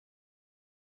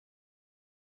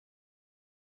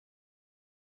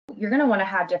you're going to want to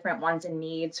have different wants and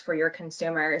needs for your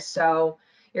consumers. So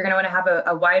you're going to want to have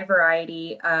a wide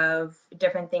variety of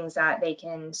different things that they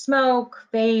can smoke,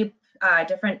 vape,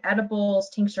 different edibles,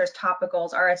 tinctures,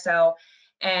 topicals, RSO.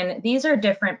 And these are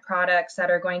different products that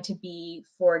are going to be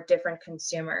for different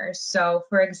consumers. So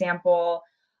for example,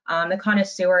 the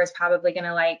connoisseur is probably going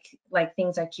to like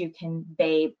things that you can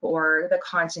vape, or the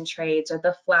concentrates or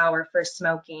the flower for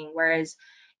smoking, whereas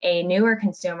a newer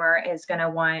consumer is going to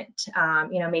want,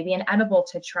 maybe an edible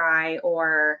to try,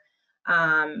 or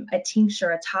a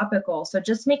tincture, a topical. So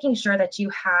just making sure that you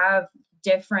have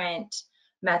different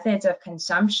methods of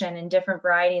consumption and different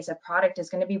varieties of product is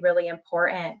going to be really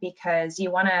important, because you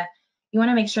want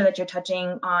to make sure that you're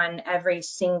touching on every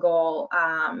single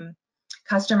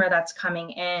customer that's coming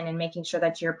in, and making sure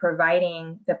that you're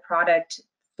providing the product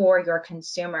for your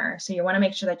consumer. So you want to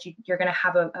make sure that you're going to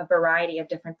have a variety of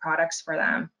different products for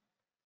them.